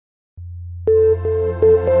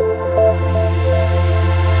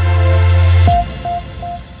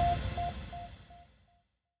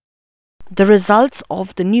The results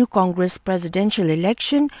of the new Congress presidential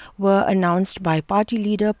election were announced by party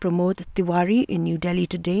leader Pramod Tiwari in New Delhi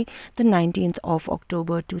today, the 19th of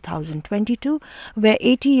October 2022, where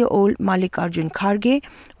 80-year-old Mallikarjun Khaege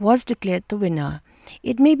was declared the winner.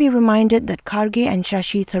 It may be reminded that Kharge and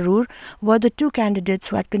Shashi Tharoor were the two candidates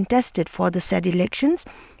who had contested for the said elections,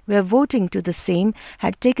 where voting to the same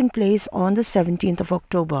had taken place on the 17th of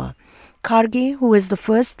October. Kharge, who is the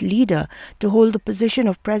first leader to hold the position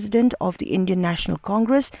of President of the Indian National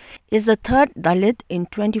Congress, is the third Dalit in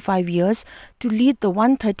 25 years to lead the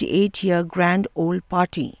 138-year grand old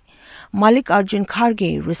party. Mallikarjun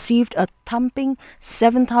Khaege received a thumping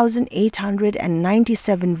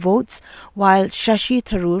 7,897 votes, while Shashi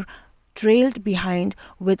Tharoor trailed behind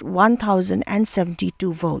with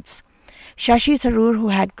 1,072 votes. Shashi Tharoor, who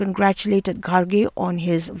had congratulated Kharge on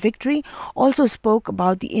his victory, also spoke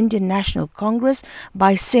about the Indian National Congress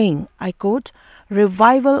by saying, I quote,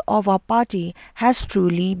 "Revival of our party has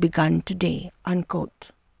truly begun today,"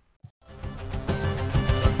 unquote.